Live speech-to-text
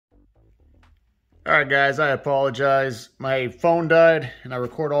Alright guys, I apologize. My phone died and I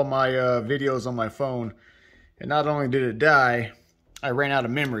record all my videos on my phone. And not only did it die, I ran out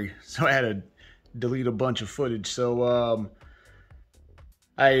of memory. So I had to delete a bunch of footage. So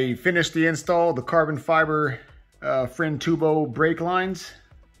I finished the install, the carbon fiber Friend Tubo brake lines.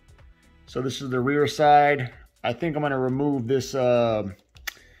 So this is the rear side. I think I'm going to remove this yellow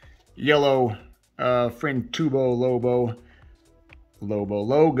Friend Tubo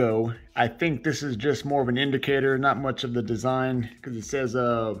logo. I think this is just more of an indicator, not much of the design, because it says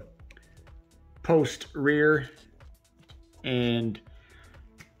post rear, and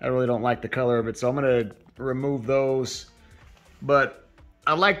I really don't like the color of it, so I'm gonna remove those. But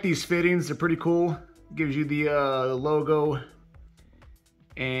I like these fittings, they're pretty cool. Gives you the logo,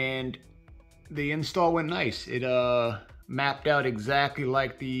 and the install went nice. It mapped out exactly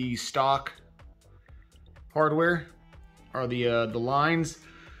like the stock hardware, or the lines.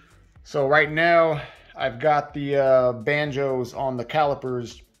 So right now I've got the banjos on the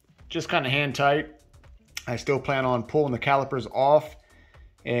calipers just kind of hand tight. I still plan on pulling the calipers off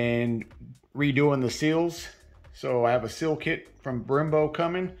and redoing the seals. So I have a seal kit from Brembo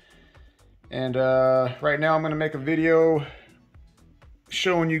coming, and right now I'm going to make a video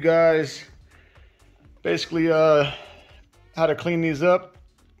showing you guys basically how to clean these up,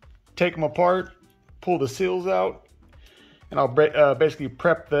 take them apart, pull the seals out, and I'll basically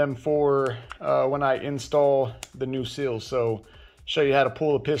prep them for when I install the new seals. So show you how to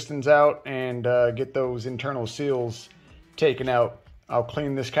pull the pistons out and get those internal seals taken out. I'll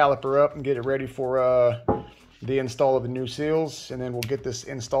clean this caliper up and get it ready for the install of the new seals, and then we'll get this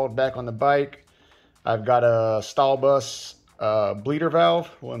installed back on the bike. I've got a stall bus bleeder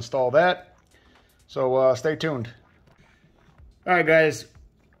valve. We'll install that. So stay tuned. All right, guys,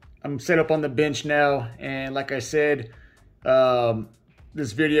 I'm set up on the bench now, and like I said,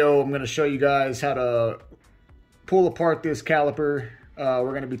 this video I'm going to show you guys how to pull apart this caliper. We're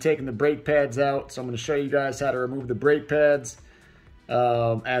going to be taking the brake pads out, so I'm going to show you guys how to remove the brake pads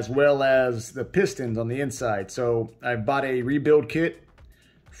as well as the pistons on the inside. So I bought a rebuild kit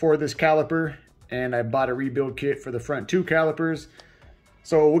for this caliper, and I bought a rebuild kit for the front two calipers.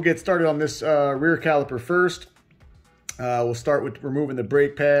 So we'll get started on this rear caliper first. We'll start with removing the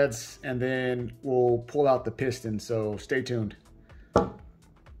brake pads, and then we'll pull out the piston, so stay tuned.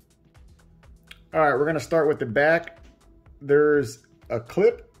 All right, we're gonna start with the back. There's a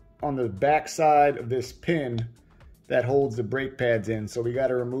clip on the back side of this pin that holds the brake pads in, so we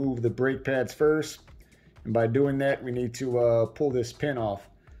gotta remove the brake pads first, and by doing that, we need to pull this pin off.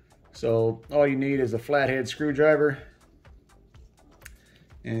 So all you need is a flathead screwdriver,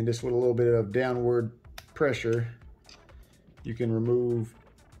 and just with a little bit of downward pressure, you can remove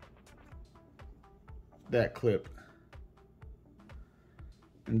that clip.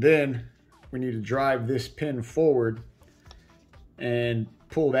 And then we need to drive this pin forward and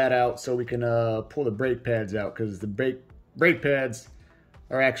pull that out so we can pull the brake pads out, because the brake pads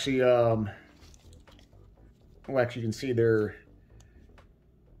are actually, well, actually you can see they're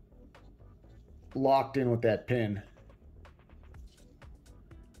locked in with that pin.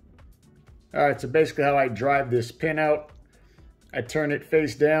 All right, so basically how I drive this pin out, I turn it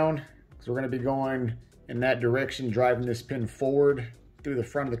face down, because we're going to be going in that direction, driving this pin forward through the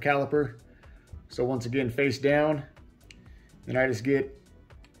front of the caliper. So once again, face down, and I just get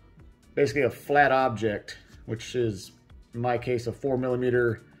basically a flat object, which is, in my case, a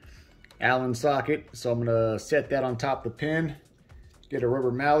 4mm Allen socket. So I'm going to set that on top of the pin, get a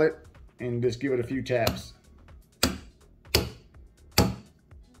rubber mallet, and just give it a few taps.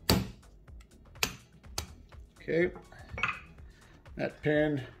 Okay. That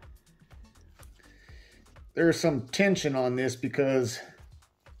pin, there's some tension on this because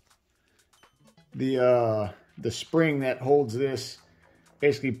the spring that holds this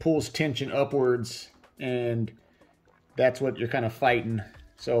basically pulls tension upwards, and that's what you're kind of fighting.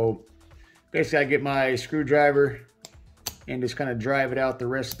 So basically I get my screwdriver and just kind of drive it out the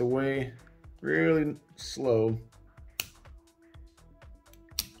rest of the way, really slow.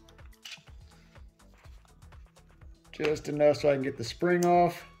 Just enough so I can get the spring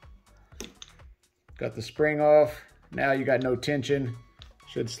off. Got the spring off. Now you got no tension.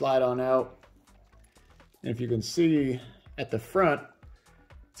 Should slide on out. And if you can see at the front,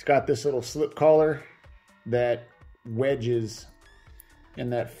 it's got this little slip collar that wedges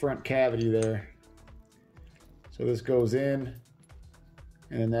in that front cavity there. So this goes in,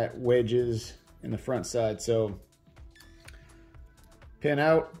 and then that wedges in the front side. So pin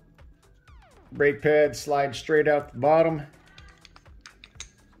out. Brake pads slide straight out the bottom.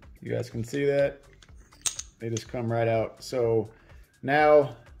 You guys can see that. They just come right out. So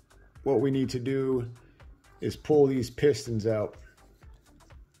now what we need to do is pull these pistons out.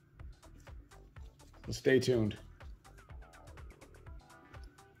 So stay tuned.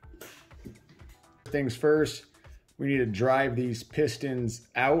 Things first, we need to drive these pistons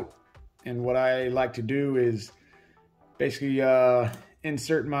out. And what I like to do is basically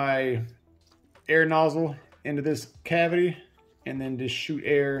insert my air nozzle into this cavity and then just shoot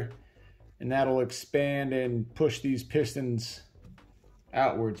air, and that'll expand and push these pistons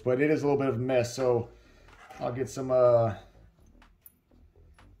outwards. But it is a little bit of a mess, so I'll get some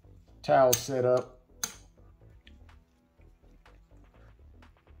towels set up.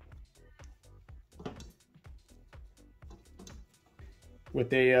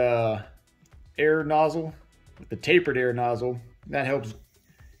 With a air nozzle, with the tapered air nozzle, that helps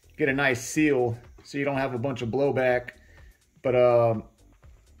get a nice seal so you don't have a bunch of blowback. But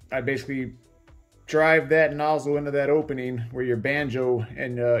I basically drive that nozzle into that opening where your banjo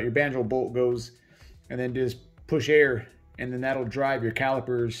and your banjo bolt goes, and then just push air, and then that'll drive your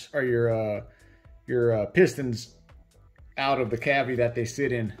calipers or your pistons out of the cavity that they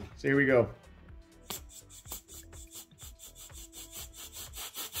sit in. So here we go.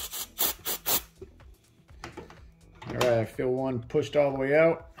 All right, I feel one pushed all the way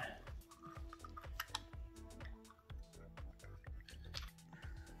out.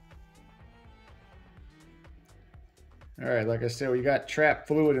 All right, like I said, we got trapped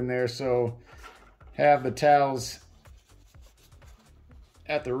fluid in there, so have the towels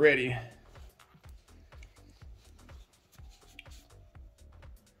at the ready.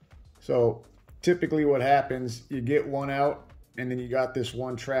 So typically what happens, you get one out and then you got this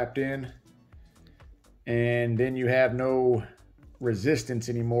one trapped in, and then you have no resistance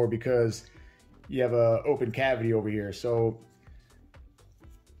anymore because you have an open cavity over here. So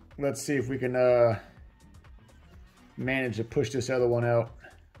let's see if we can manage to push this other one out.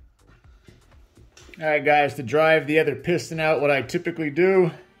 All right, guys, to drive the other piston out, what I typically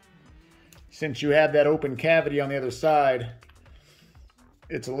do, since you have that open cavity on the other side,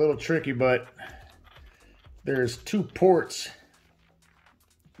 it's a little tricky, but there's two ports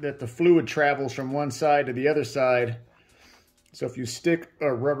that the fluid travels from one side to the other side. So if you stick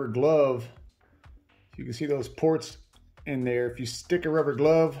a rubber glove, you can see those ports in there. If you stick a rubber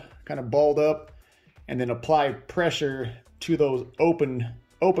glove kind of balled up and then apply pressure to those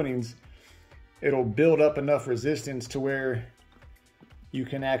openings, it'll build up enough resistance to where you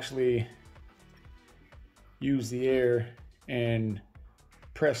can actually use the air and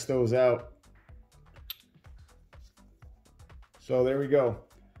press those out. So there we go.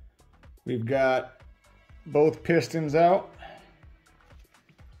 We've got both pistons out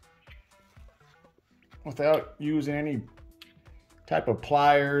without using any type of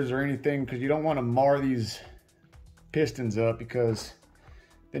pliers or anything, because you don't want to mar these pistons up, because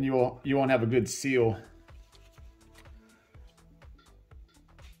then you won't have a good seal.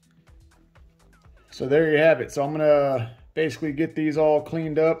 So there you have it. So I'm gonna basically get these all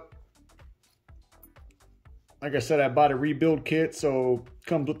cleaned up. Like I said, I bought a rebuild kit, so it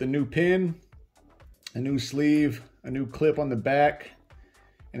comes with a new pin, a new sleeve, a new clip on the back,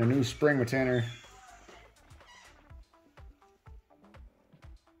 and a new spring retainer.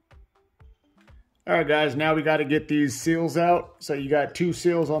 All right, guys, now we got to get these seals out. So you got two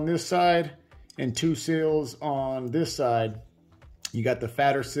seals on this side and two seals on this side. You got the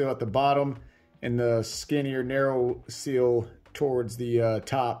fatter seal at the bottom and the skinnier, narrow seal towards the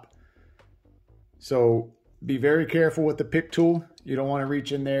top. So be very careful with the pick tool. You don't want to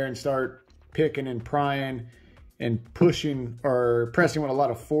reach in there and start picking and prying and pushing or pressing with a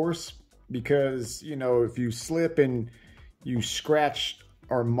lot of force, because, you know, if you slip and you scratch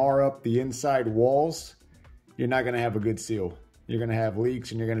or mar up the inside walls, you're not going to have a good seal. You're going to have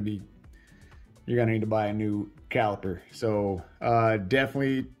leaks, and you're going to need to buy a new caliper. So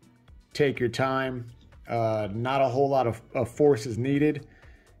definitely take your time. Not a whole lot of force is needed.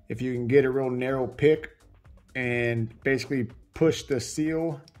 If you can get a real narrow pick and basically push the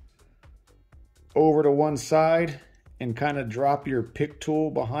seal over to one side and kind of drop your pick tool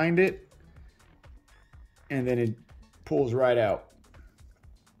behind it, and then it pulls right out.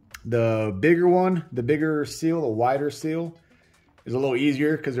 The bigger one, the bigger seal, the wider seal, is a little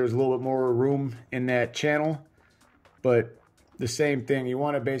easier because there's a little bit more room in that channel. But the same thing, you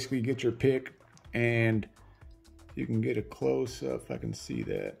want to basically get your pick, and you can get a close up if I can see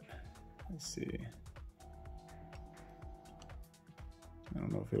that. Let's see. I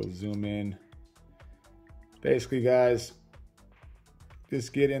don't know if it'll zoom in. Basically, guys,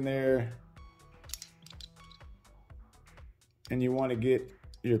 just get in there, and you want to get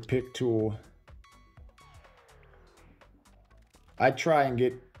your pick tool. I try and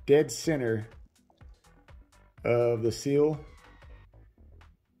get dead center of the seal,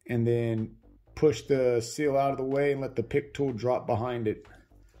 and then push the seal out of the way and let the pick tool drop behind it.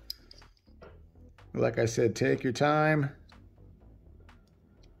 Like I said, take your time.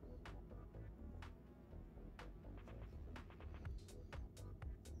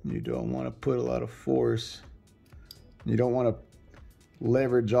 You don't want to put a lot of force. You don't want to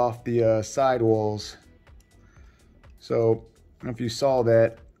leverage off the side walls. So, I don't know if you saw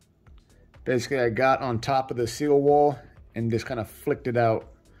that. Basically, I got on top of the seal wall and just kind of flicked it out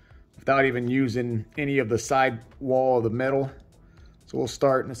without even using any of the side wall of the metal. So we'll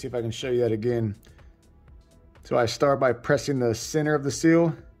start and see if I can show you that again. So I start by pressing the center of the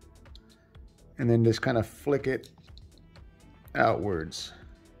seal and then just kind of flick it outwards.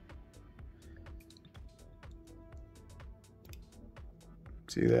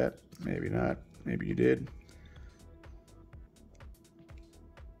 See that? Maybe not. Maybe you did.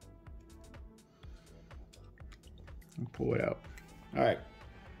 And pull it out. All right.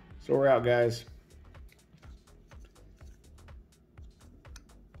 So we're out, guys.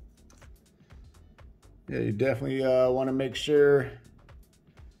 Yeah, you definitely want to make sure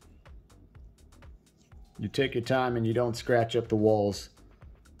you take your time and you don't scratch up the walls.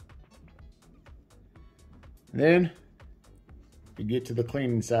 And then you get to the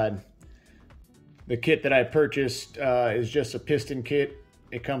cleaning side. The kit that I purchased is just a piston kit.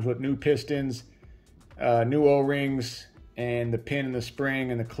 It comes with new pistons, new O-rings, and the pin and the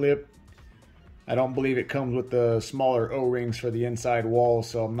spring and the clip. I don't believe it comes with the smaller O-rings for the inside wall,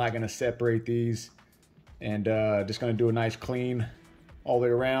 so I'm not going to separate these. And just going to do a nice clean all the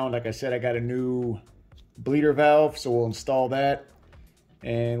way around. Like I said, I got a new bleeder valve, so we'll install that.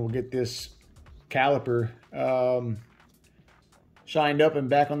 And we'll get this caliper shined up and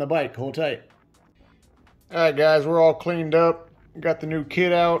back on the bike. Hold tight. All right, guys, we're all cleaned up. Got the new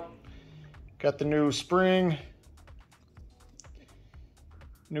kit out. Got the new spring.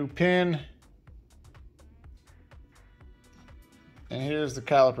 New pin. And here's the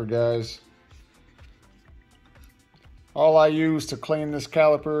caliper, guys. All I used to clean this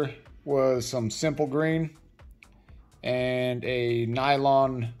caliper was some simple green and a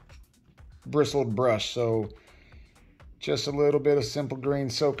nylon bristled brush. So just a little bit of simple green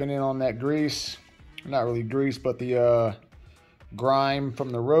soaking in on that grease. Not really grease, but the grime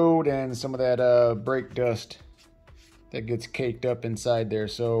from the road and some of that brake dust that gets caked up inside there.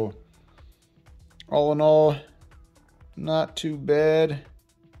 So all in all, not too bad.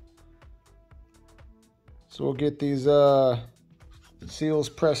 So we'll get these seals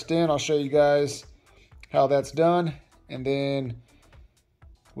pressed in. I'll show you guys how that's done. And then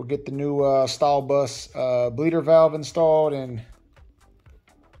we'll get the new stall bus bleeder valve installed and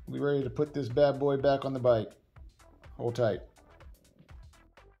we'll be ready to put this bad boy back on the bike. Hold tight.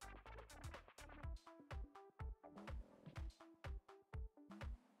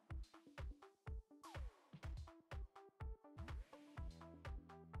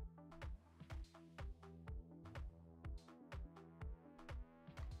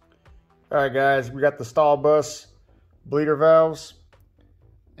 All right, guys, we got the stall bus bleeder valves,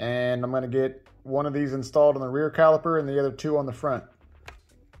 and I'm going to get one of these installed on the rear caliper and the other two on the front.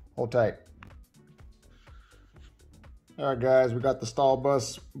 Hold tight. All right, guys, we got the stall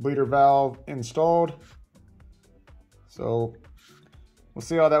bus bleeder valve installed. So we'll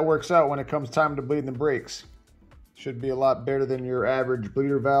see how that works out when it comes time to bleed the brakes. Should be a lot better than your average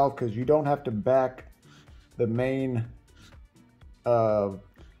bleeder valve because you don't have to back the main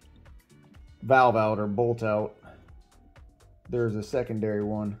valve out or bolt out. There's a secondary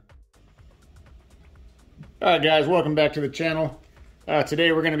one. All right, guys, welcome back to the channel.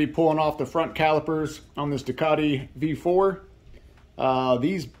 Today we're going to be pulling off the front calipers on this Ducati V4.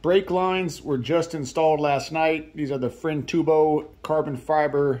 These brake lines were just installed last night. These are the Frentubo carbon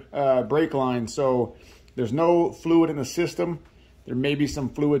fiber brake lines, so there's no fluid in the system. There may be some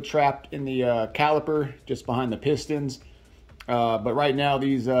fluid trapped in the caliper just behind the pistons. But right now,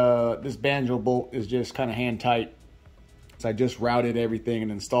 this banjo bolt is just kind of hand tight. So I just routed everything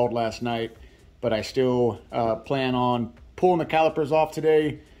and installed last night, but I still plan on pulling the calipers off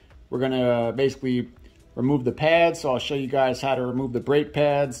today. We're gonna basically remove the pads. So I'll show you guys how to remove the brake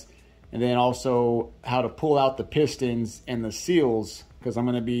pads and then also how to pull out the pistons and the seals, because I'm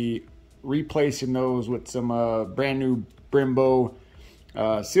gonna be replacing those with some brand new Brembo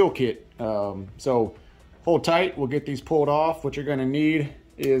seal kit. So hold tight, we'll get these pulled off. What you're gonna need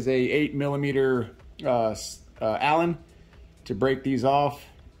is a 8mm Allen to break these off.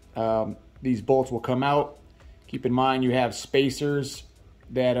 These bolts will come out. Keep in mind you have spacers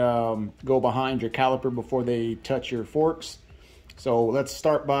that go behind your caliper before they touch your forks. So let's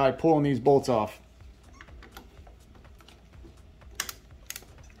start by pulling these bolts off.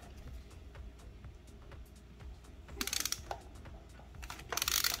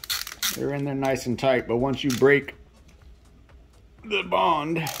 They're in there nice and tight, but once you break the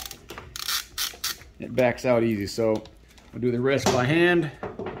bond, it backs out easy. So I'll do the rest by hand.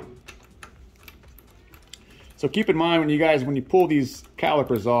 So keep in mind when you pull these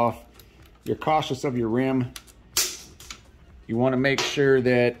calipers off, you're cautious of your rim. You want to make sure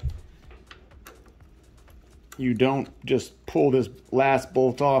that you don't just pull this last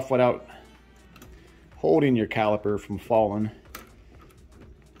bolt off without holding your caliper from falling.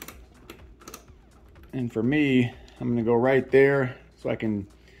 And for me, I'm going to go right there so I can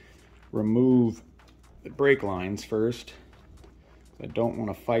remove the brake lines first. I don't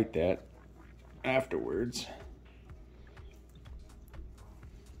want to fight that afterwards.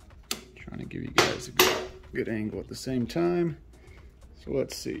 Trying to give you guys a good angle at the same time. So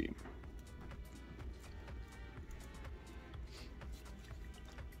let's see.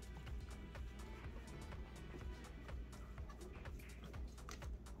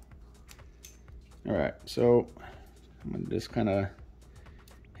 All right, so I'm gonna just kind of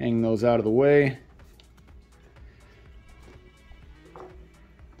hang those out of the way.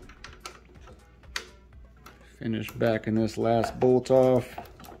 Finish backing this last bolt off,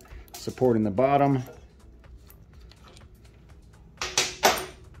 supporting the bottom.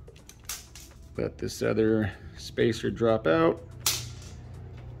 Let this other spacer drop out.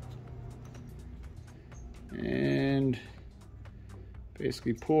 And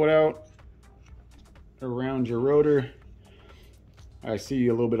basically pull it out around your rotor. I see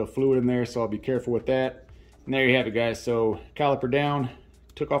a little bit of fluid in there, so I'll be careful with that. And there you have it, guys. So caliper down,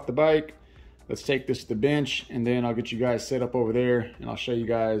 took off the bike. Let's take this to the bench, and then I'll get you guys set up over there, and I'll show you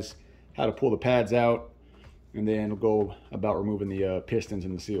guys how to pull the pads out, and then we'll go about removing the pistons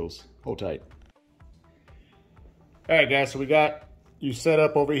and the seals. Hold tight. All right, guys, so we got you set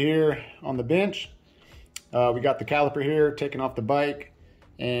up over here on the bench. We got the caliper here, taking off the bike,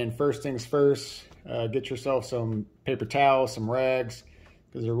 and first things first, get yourself some paper towels, some rags,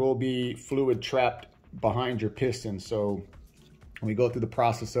 because there will be fluid trapped behind your piston. So when we go through the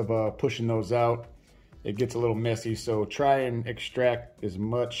process of pushing those out, it gets a little messy. So try and extract as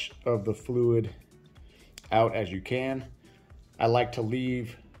much of the fluid out as you can. I like to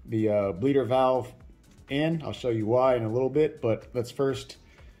leave the bleeder valve in. I'll show you why in a little bit, but let's first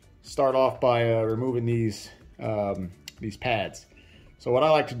start off by removing these pads. So what I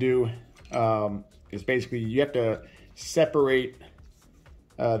like to do is basically you have to separate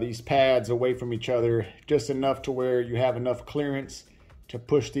these pads away from each other just enough to where you have enough clearance to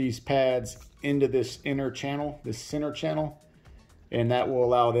push these pads into this inner channel, this center channel, and that will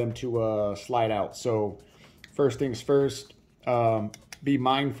allow them to slide out. So first things first, be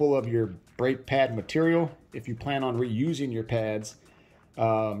mindful of your brake pad material. If you plan on reusing your pads,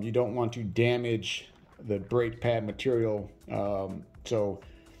 you don't want to damage the brake pad material. So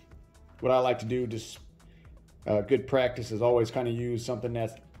what I like to do, just good practice, is always kind of use something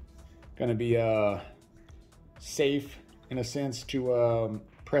that's going to be safe in a sense to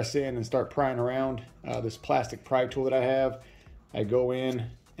press in and start prying around. This plastic pry tool that I have, I go in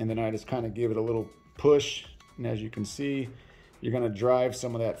and then I just kind of give it a little push, and as you can see, you're going to drive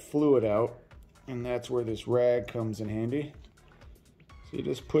some of that fluid out, and that's where this rag comes in handy. So you're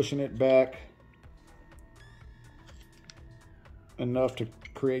just pushing it back enough to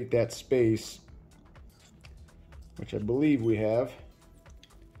create that space, which I believe we have.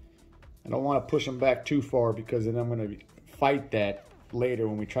 I don't want to push them back too far because then I'm going to fight that later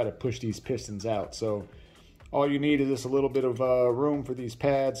when we try to push these pistons out. So all you need is just a little bit of room for these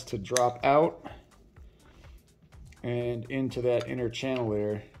pads to drop out and into that inner channel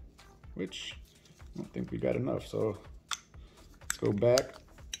there, which I don't think we got enough. So let's go back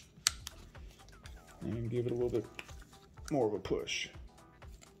and give it a little bit more of a push.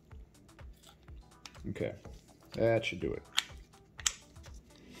 Okay, that should do it.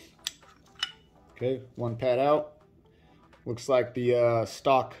 Okay, one pad out. Looks like the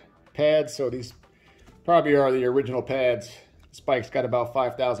stock pads. So these probably are the original pads. This bike's got about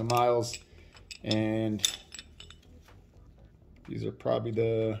 5,000 miles, and these are probably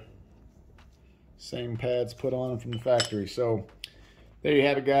the same pads put on them from the factory. So there you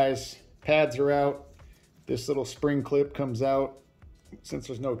have it, guys. Pads are out. This little spring clip comes out since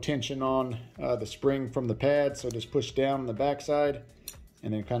there's no tension on the spring from the pad. So just push down on the backside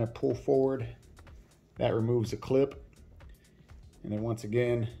and then kind of pull forward. That removes the clip. And then once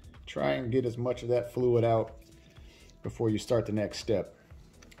again, try and get as much of that fluid out before you start the next step.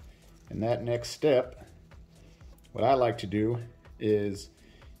 And that next step, what I like to do is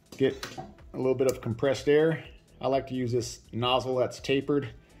get a little bit of compressed air. I like to use this nozzle that's tapered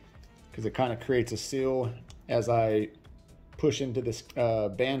because it kind of creates a seal as I push into this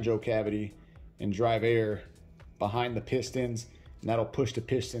banjo cavity and drive air behind the pistons, and that'll push the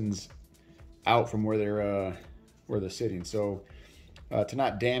pistons out from where they're sitting. So to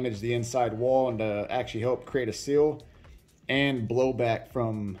not damage the inside wall and to actually help create a seal and blowback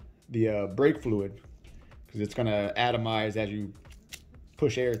from the brake fluid, because it's going to atomize as you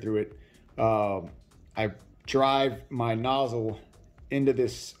push air through it. I drive my nozzle into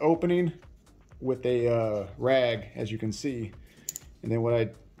this opening with a rag, as you can see, and then what I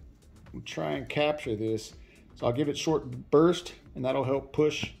try and capture this, so I'll give it short burst, and that'll help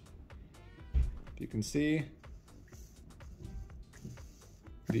push. If you can see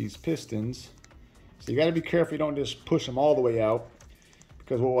these pistons, so you got to be careful you don't just push them all the way out,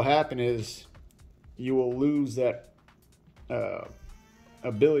 because what will happen is you will lose that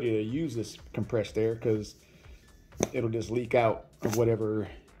ability to use this compressed air, because it'll just leak out of whatever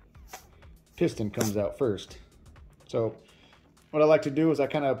piston comes out first. So what I like to do is I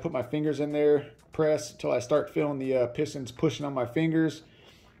kind of put my fingers in there, press until I start feeling the pistons pushing on my fingers,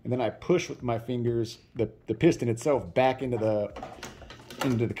 and then I push with my fingers the piston itself back into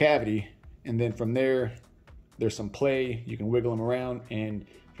the cavity, and then from there there's some play. You can wiggle them around, and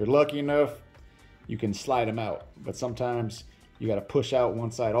if you're lucky enough you can slide them out, but sometimes you got to push out one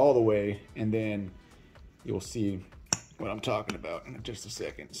side all the way, and then you'll see what I'm talking about in just a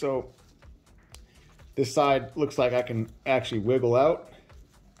second. So this side looks like I can actually wiggle out.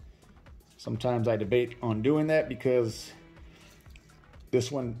 Sometimes I debate on doing that because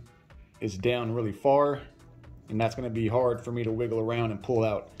this one is down really far, and that's going to be hard for me to wiggle around and pull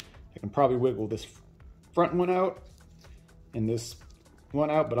out. I can probably wiggle this front one out and this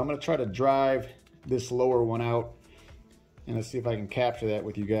one out, but I'm going to try to drive this lower one out, and let's see if I can capture that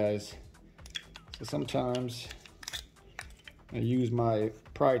with you guys. So sometimes I use my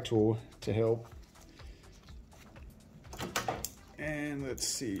pry tool to help. And let's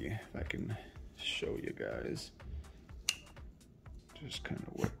see if I can show you guys just kind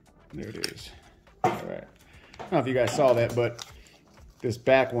of what, there it is. All right, I don't know if you guys saw that, but this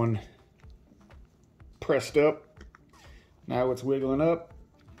back one pressed up. Now it's wiggling up.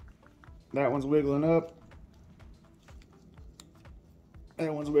 That one's wiggling up.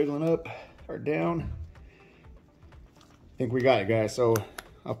 That one's wiggling up or down. I think we got it, guys. So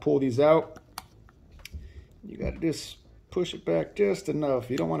I'll pull these out. You got to just push it back just enough.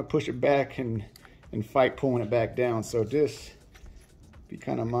 You don't want to push it back and fight pulling it back down. So just be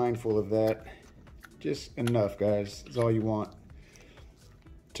kind of mindful of that. Just enough, guys, is all you want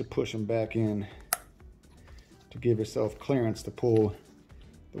to push them back in to give yourself clearance to pull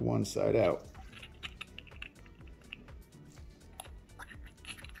the one side out.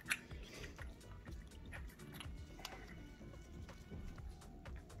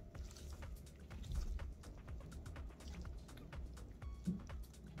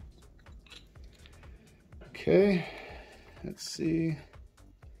 Okay, let's see.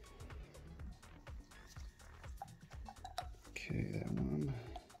 Okay, that one.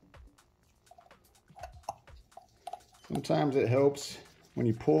 Sometimes it helps when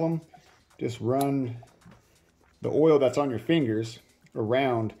you pull them, just run the oil that's on your fingers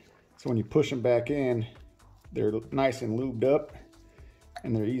around, so when you push them back in, they're nice and lubed up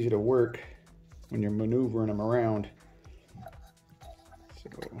and they're easy to work when you're maneuvering them around. So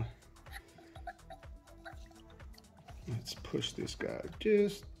let's push this guy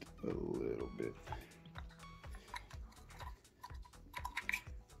just a little bit.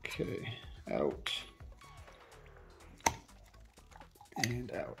 Okay, out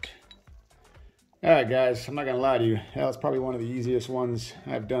and out. All right, guys, I'm not gonna lie to you, that was probably one of the easiest ones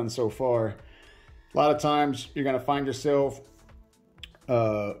I've done so far. A lot of times you're gonna find yourself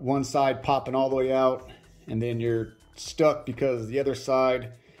one side popping all the way out, and then you're stuck because the other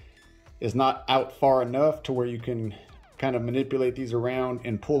side is not out far enough to where you can kind of manipulate these around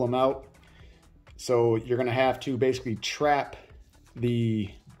and pull them out. So you're gonna have to basically trap the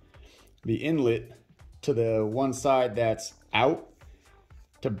inlet to the one side that's out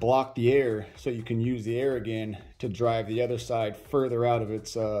to block the air, so you can use the air again to drive the other side further out of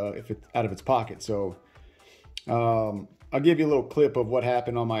its out of its pocket. So I'll give you a little clip of what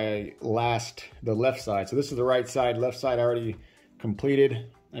happened on my the left side. So this is the right side. Left side I already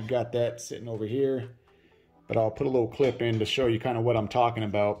completed. I've got that sitting over here, but I'll put a little clip in to show you kind of what I'm talking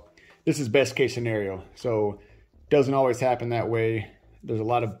about. This is best case scenario, so it doesn't always happen that way. There's a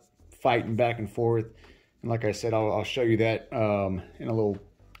lot of fighting back and forth, and like I said, I'll show you that in a little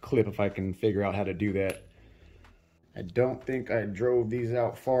clip if I can figure out how to do that. I don't think I drove these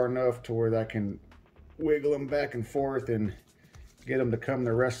out far enough to where I can wiggle them back and forth and get them to come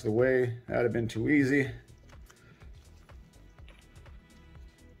the rest of the way. That'd have been too easy.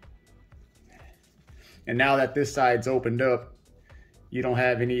 And now that this side's opened up, you don't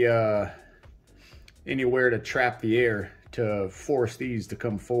have any anywhere to trap the air to force these to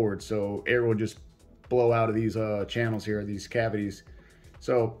come forward. So air will just blow out of these channels here, these cavities.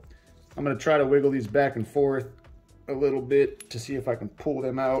 So I'm gonna try to wiggle these back and forth a little bit to see if I can pull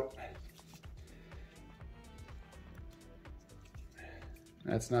them out.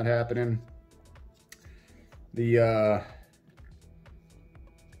 That's not happening. The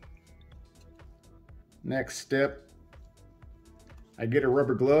next step, I get a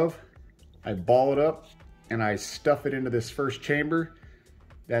rubber glove, I ball it up, and I stuff it into this first chamber.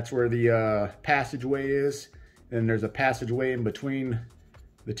 That's where the passageway is. And there's a passageway in between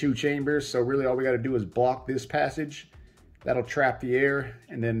the two chambers. So really all we got to do is block this passage. That'll trap the air.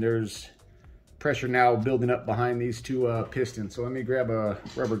 And then there's pressure now building up behind these two pistons. So let me grab a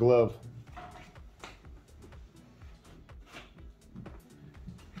rubber glove.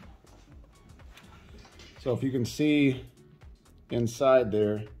 So if you can see inside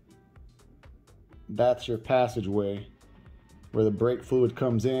there, that's your passageway where the brake fluid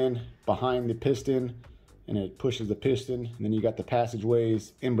comes in behind the piston and it pushes the piston. And then you got the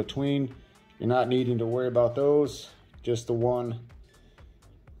passageways in between. You're not needing to worry about those, just the one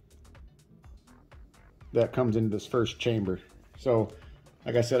that comes into this first chamber. So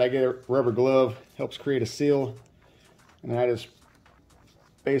like I said, I get a rubber glove, helps create a seal, and then I just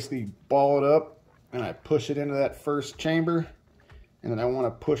basically ball it up and I push it into that first chamber, and then I want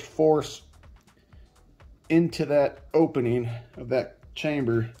to push force into that opening of that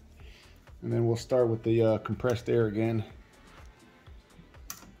chamber, and then we'll start with the compressed air again.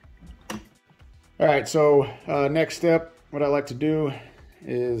 All right, so next step, what I like to do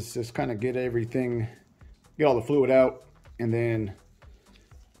is just kind of get all the fluid out, and then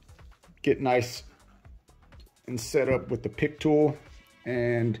get nice and set up with the pick tool,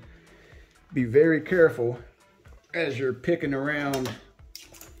 and be very careful as you're picking around,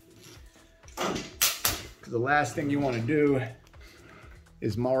 because the last thing you want to do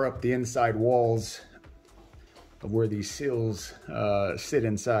is mar up the inside walls of where these seals sit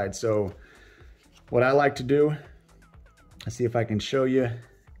inside. So what I like to do, let's see if I can show you.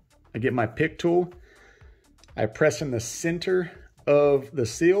 I get my pick tool, I press in the center of the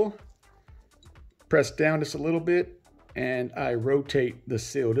seal, press down just a little bit, and I rotate the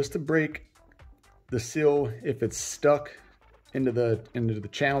seal just to break the seal if it's stuck into the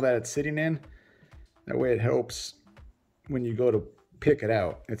channel that it's sitting in. That way it helps when you go to pick it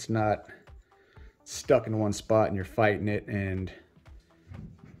out. It's not stuck in one spot and you're fighting it, and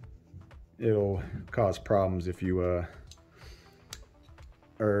it'll cause problems if you are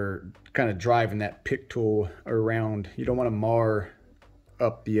kind of driving that pick tool around. You don't want to mar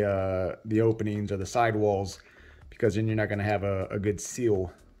up the openings or the sidewalls, because then you're not going to have a good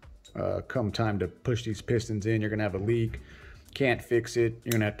seal come time to push these pistons in. You're going to have a leak, can't fix it,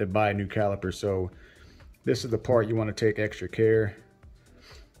 you're going to have to buy a new caliper. So this is the part you want to take extra care.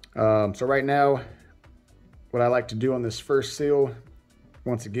 So right now, what I like to do on this first seal,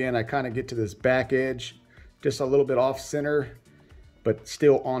 once again, I kind of get to this back edge, just a little bit off center, but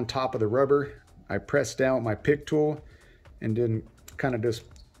still on top of the rubber. I press down with my pick tool and then kind of just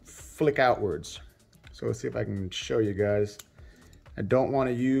flick outwards. So let's see if I can show you guys. I don't want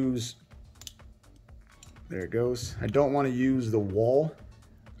to use, there it goes. I don't want to use the wall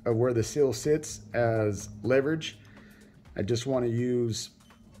of where the seal sits as leverage. I just want to use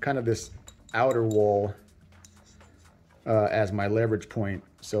kind of this outer wall as my leverage point.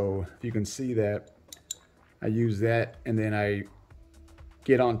 So if you can see that, I use that, and then I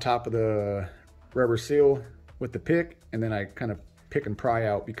get on top of the rubber seal with the pick, and then I kind of pick and pry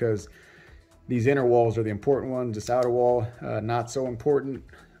out, because these inner walls are the important ones. This outer wall, not so important,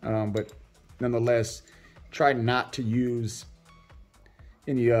 but nonetheless, try not to use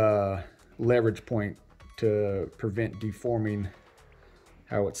any leverage point to prevent deforming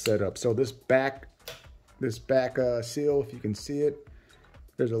how it's set up. So this back seal, if you can see it,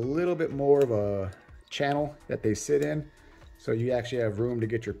 there's a little bit more of a channel that they sit in, so you actually have room to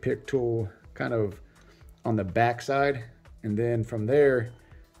get your pick tool kind of on the back side, and then from there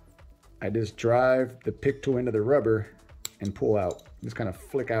I just drive the pick tool into the rubber and pull out. Just kind of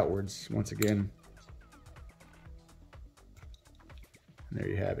flick outwards once again. And there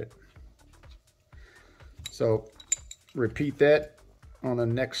you have it. So repeat that on the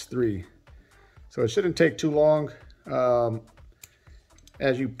next three. So it shouldn't take too long.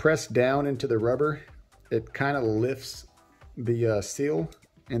 As you press down into the rubber, it kind of lifts the seal,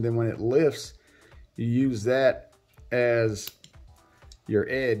 and then when it lifts, you use that as your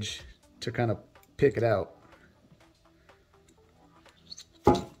edge to kind of pick it out.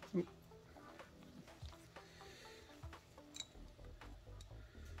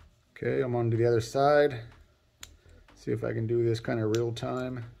 Okay, I'm on to the other side. See if I can do this kind of real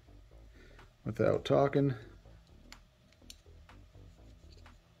time without talking.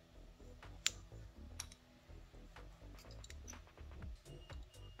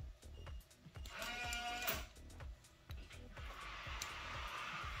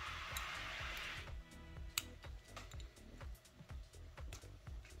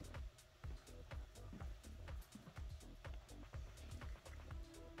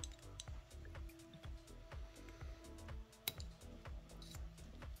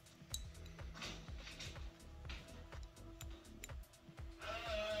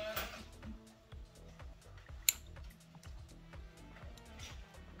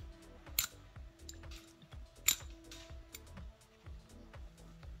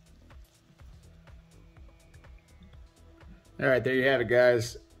 All right, there you have it,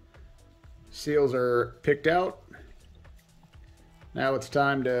 guys. Seals are picked out. Now it's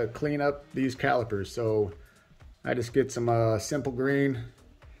time to clean up these calipers. So I just get some simple green,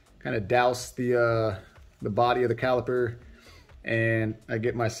 kind of douse the body of the caliper, and I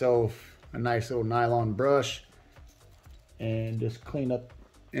get myself a nice little nylon brush and just clean up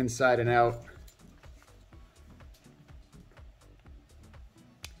inside and out.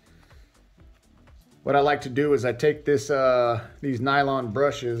 What I like to do is I take this these nylon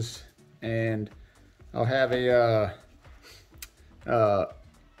brushes, and I'll have a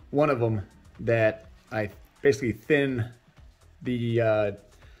one of them that I basically thin the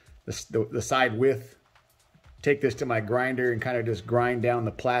side width. Take this to my grinder and kind of just grind down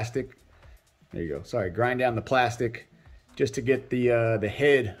the plastic. There you go. Sorry, grind down the plastic just to get the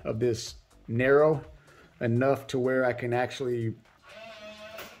head of this narrow enough to where I can actually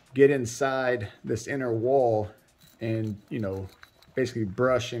get inside this inner wall and, you know, basically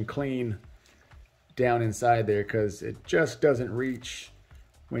brush and clean down inside there, because it just doesn't reach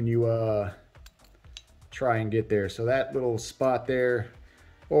when you try and get there. So that little spot there,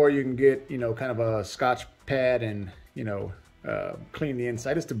 or you can get, you know, kind of a Scotch pad and, you know, clean the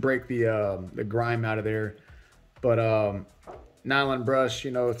inside just to break the grime out of there. But nylon brush,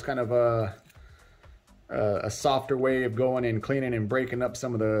 you know, it's kind of a softer way of going and cleaning and breaking up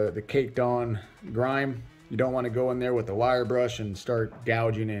some of the caked on grime. You don't want to go in there with a wire brush and start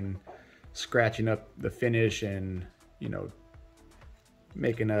gouging and scratching up the finish and, you know,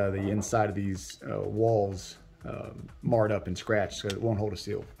 making the inside of these walls marred up and scratched so it won't hold a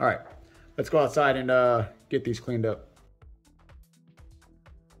seal. All right, let's go outside and get these cleaned up.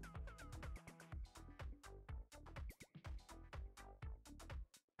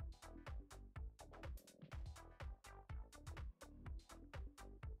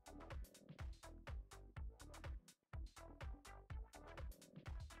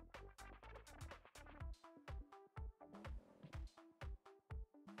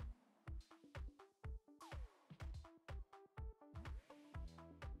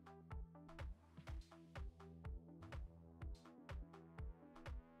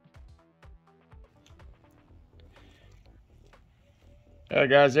 All right,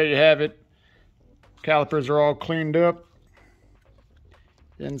 guys, there you have it. Calipers are all cleaned up,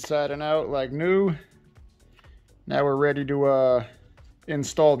 inside and out like new. Now we're ready to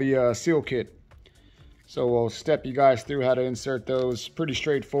install the seal kit. So we'll step you guys through how to insert those. Pretty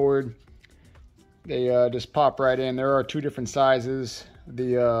straightforward. They just pop right in. There are two different sizes.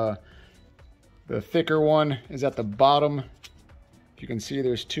 The thicker one is at the bottom. If you can see,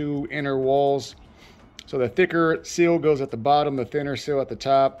 there's two inner walls. So the thicker seal goes at the bottom, the thinner seal at the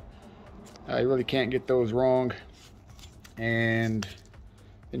top. You really can't get those wrong. And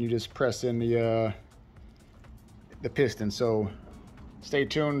then you just press in the piston. So stay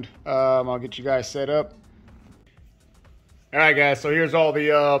tuned. I'll get you guys set up. All right, guys, so here's all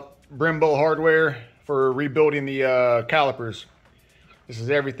the Brembo hardware for rebuilding the calipers. This is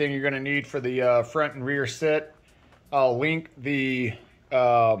everything you're gonna need for the front and rear set. I'll link the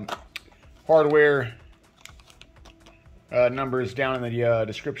hardware numbers down in the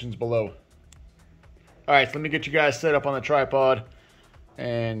descriptions below. All right, so let me get you guys set up on the tripod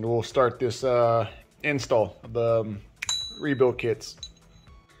and we'll start this install of the rebuild kits.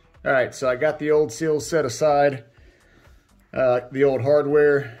 All right, so I got the old seals set aside, the old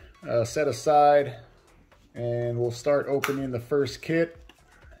hardware set aside, and we'll start opening the first kit,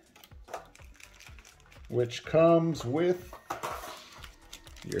 which comes with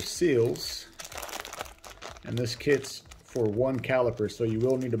your seals. And this kit's for 1 caliper, so you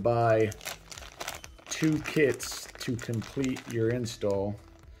will need to buy 2 kits to complete your install.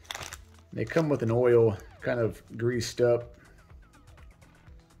 They come with an oil, kind of greased up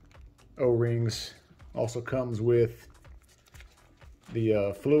O-rings. Also comes with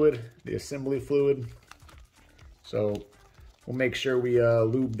the fluid, the assembly fluid. So we'll make sure we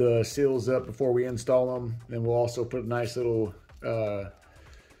lube the seals up before we install them. Then we'll also put a nice little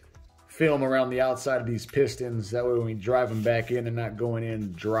film around the outside of these pistons. That way when we drive them back in, they're not going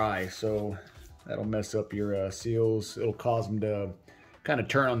in dry. So that'll mess up your seals. It'll cause them to kind of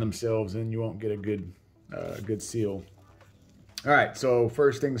turn on themselves and you won't get a good seal. All right, so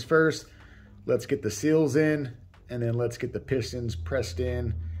first things first, let's get the seals in and then let's get the pistons pressed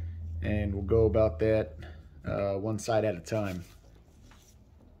in, and we'll go about that one side at a time.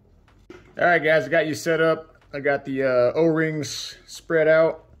 All right, guys, I got you set up. I got the O-rings spread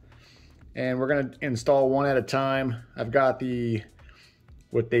out, and we're gonna install one at a time. I've got the,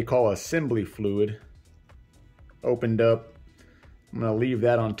 what they call assembly fluid, opened up. I'm gonna leave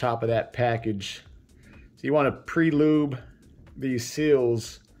that on top of that package. So you wanna pre-lube these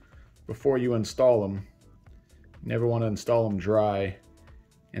seals before you install them. You never wanna install them dry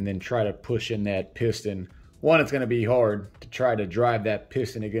and then try to push in that piston. One, it's gonna be hard to try to drive that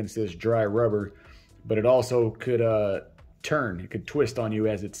piston against this dry rubber, but it also could turn. It could twist on you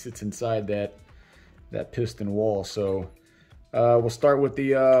as it sits inside that piston wall. So we'll start with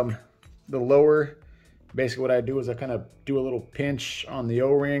the lower. Basically what I do is I kind of do a little pinch on the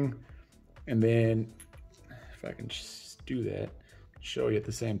O-ring, and then if I can just do that, show you at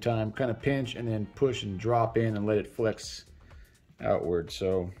the same time, kind of pinch and then push and drop in and let it flex outward.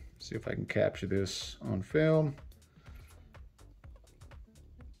 So see if I can capture this on film.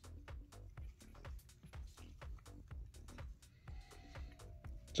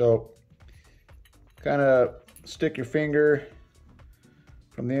 So kind of stick your finger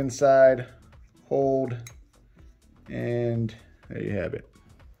from the inside, hold, and there you have it.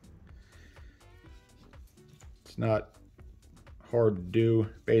 It's not hard to do.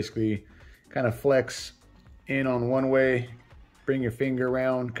 Basically kind of flex in on one way, bring your finger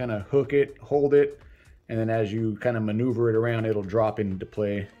around, kind of hook it, hold it, and then as you kind of maneuver it around, it'll drop into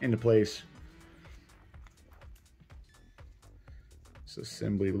place. This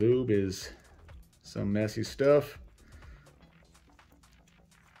assembly lube is some messy stuff,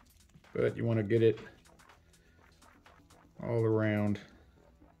 but you want to get it all around.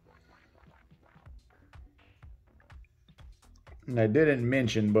 And I didn't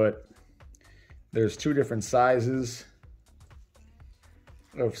mention, but there's 2 different sizes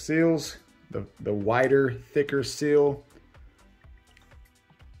of seals. The wider, thicker seal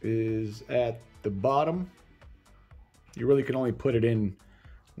is at the bottom. You really can only put it in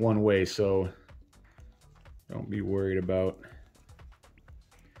one way, so don't be worried about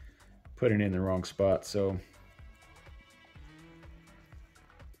putting it in the wrong spot. So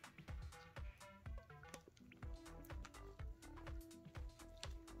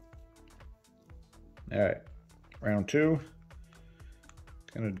all right, round 2,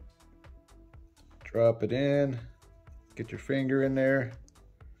 gonna drop it in, get your finger in there.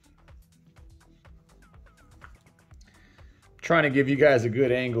 Trying to give you guys a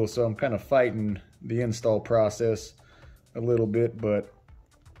good angle, so I'm kind of fighting the install process a little bit, but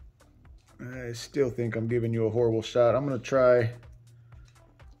I still think I'm giving you a horrible shot. I'm gonna try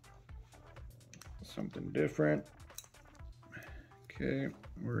something different. Okay,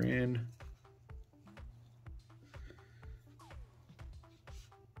 we're in.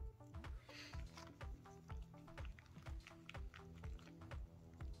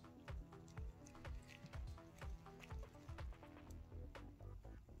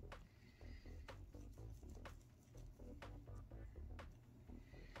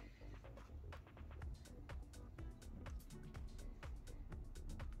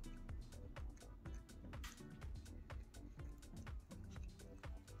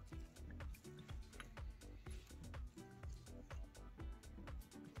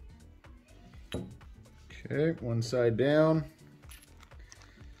 Okay, one side down.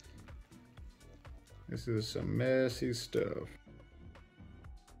 This is some messy stuff.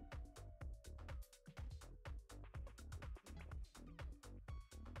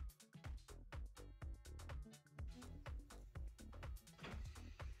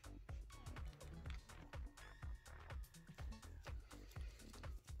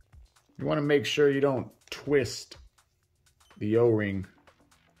 You want to make sure you don't twist the O-ring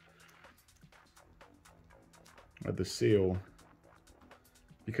of the seal,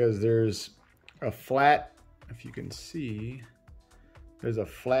 because there's a flat, if you can see, there's a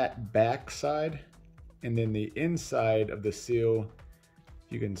flat back side and then the inside of the seal,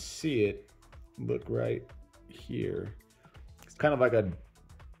 you can see it, look right here. It's kind of like a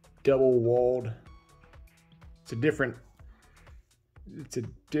double walled. It's a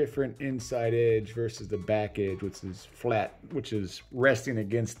different inside edge versus the back edge, which is flat, which is resting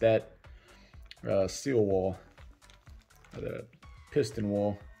against that seal wall, or the piston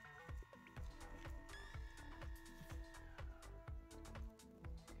wall.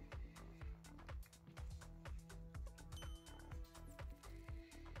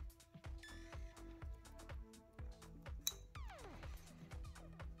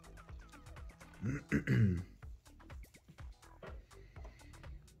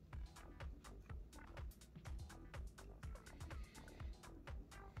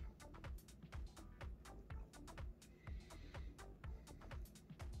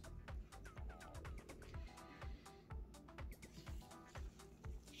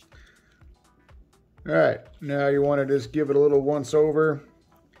 All right, now you want to just give it a little once over.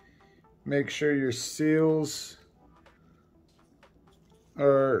 Make sure your seals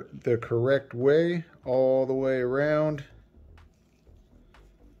are the correct way, all the way around.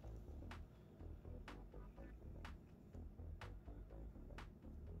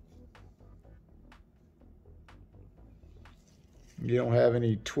 You don't have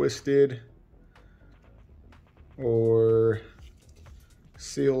any twisted or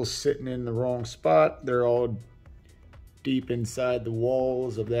seals sitting in the wrong spot. They're all deep inside the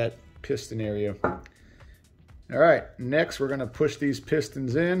walls of that piston area. All right, next we're gonna push these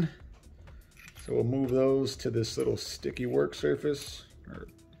pistons in. So we'll move those to this little sticky work surface, or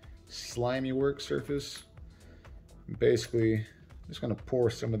slimy work surface. Basically, I'm just gonna pour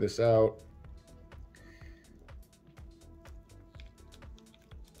some of this out.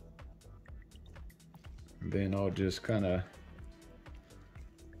 And then I'll just kind of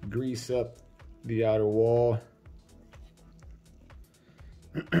grease up the outer wall.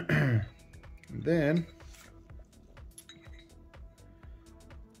 And then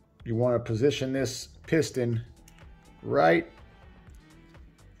you want to position this piston right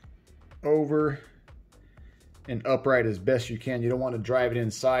over and upright as best you can. You don't want to drive it in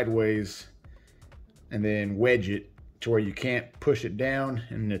sideways and then wedge it to where you can't push it down,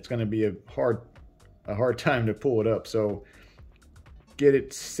 and it's going to be a hard time to pull it up. So get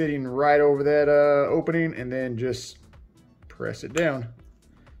it sitting right over that opening, and then just press it down,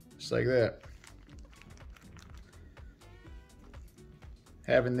 just like that.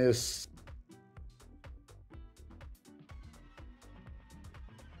 Having this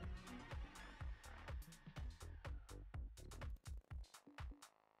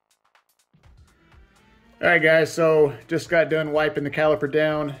all right, guys, so just got done wiping the caliper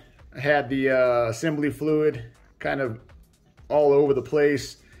down. I had the assembly fluid kind of all over the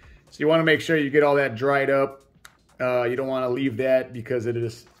place. So you want to make sure you get all that dried up. You don't want to leave that because it'll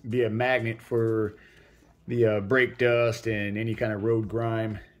just be a magnet for the brake dust and any kind of road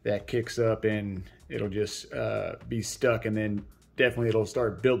grime that kicks up, and it'll just be stuck, and then definitely it'll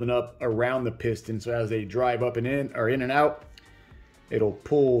start building up around the piston. So as they drive up and in, or in and out, it'll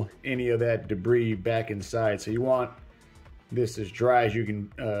pull any of that debris back inside. So you want this as dry as you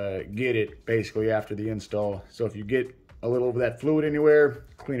can get it, basically, after the install. So if you get a little of that fluid anywhere,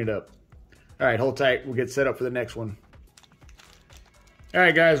 clean it up. All right, hold tight. We'll get set up for the next one. All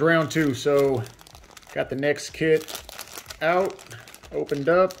right, guys, round two. So got the next kit out, opened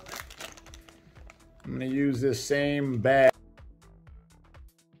up. I'm gonna use this same bag.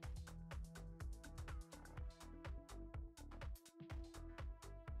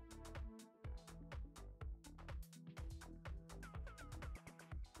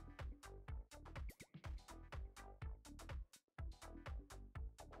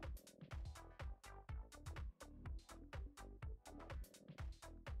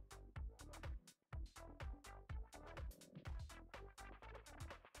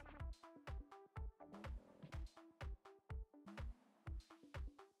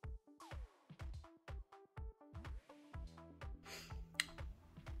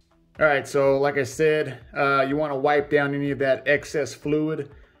 All right, so like I said, you want to wipe down any of that excess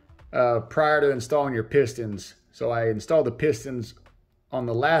fluid prior to installing your pistons. So I installed the pistons on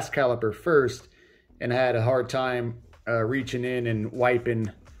the last caliper first, and I had a hard time reaching in and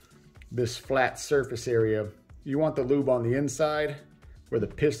wiping this flat surface area. You want the lube on the inside where the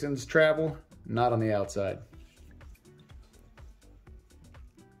pistons travel, not on the outside.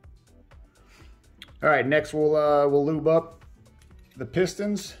 All right, next we'll lube up the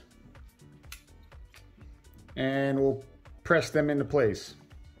pistons, and we'll press them into place.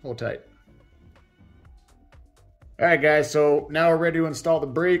 Hold tight. All right, guys, so now we're ready to install the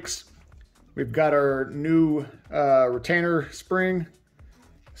brakes. We've got our new retainer spring.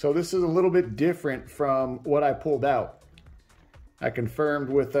 So this is a little bit different from what I pulled out. I confirmed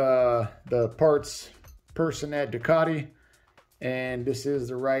with the parts person at Ducati, and this is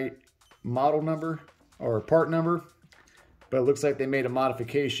the right model number or part number, but it looks like they made a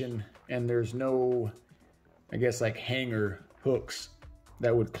modification and there's no, I guess, like hanger hooks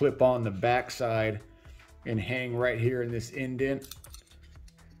that would clip on the back side and hang right here in this indent.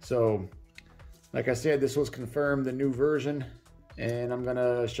 So like I said, this was confirmed, the new version, and I'm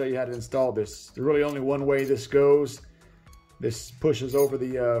gonna show you how to install this. There's really only one way this goes. This pushes over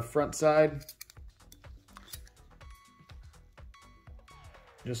the front side,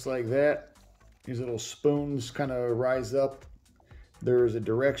 just like that. These little spoons kind of rise up. There's a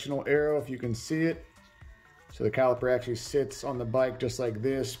directional arrow, if you can see it. So the caliper actually sits on the bike just like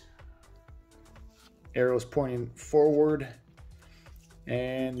this. Arrows pointing forward.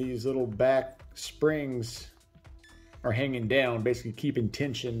 And these little back springs are hanging down, basically keeping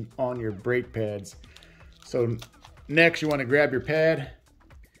tension on your brake pads. So next you want to grab your pad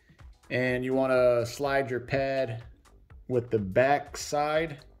and you want to slide your pad with the back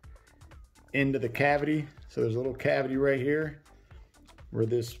side into the cavity. So there's a little cavity right here where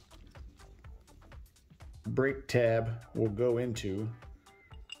this brake tab will go into,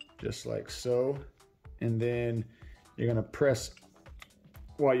 just like so. And then you're gonna press,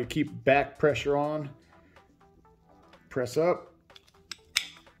 while you keep back pressure on, press up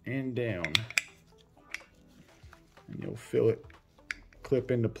and down. And you'll feel it clip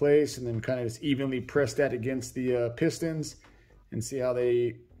into place, and then kind of just evenly press that against the pistons and see how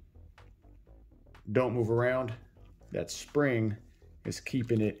they don't move around. That spring is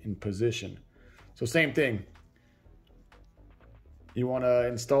keeping it in position. So same thing. You want to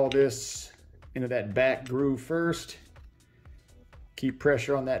install this into that back groove first. Keep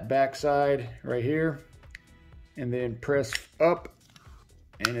pressure on that back side right here, and then press up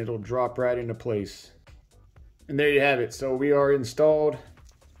and it'll drop right into place. And there you have it. So we are installed.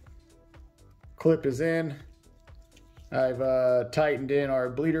 Clip is in. I've tightened in our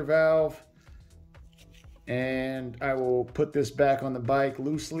bleeder valve, and I will put this back on the bike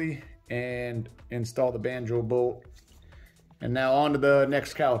loosely and install the banjo bolt. And now on to the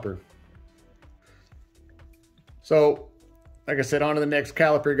next caliper. So like I said, on to the next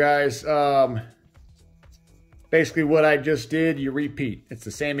caliper, guys. Basically what I just did, you repeat. It's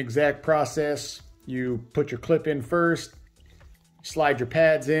the same exact process. You put your clip in first, slide your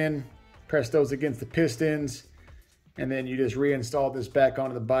pads in, press those against the pistons, and then you just reinstall this back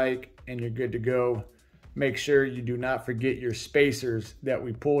onto the bike and you're good to go. Make sure you do not forget your spacers that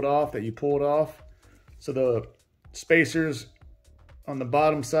you pulled off. So the spacers on the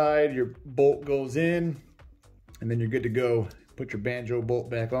bottom side, your bolt goes in, and then you're good to go. Put your banjo bolt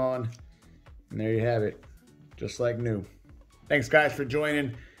back on, and there you have it, just like new. Thanks guys for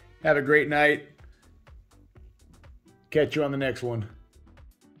joining. Have a great night. Catch you on the next one.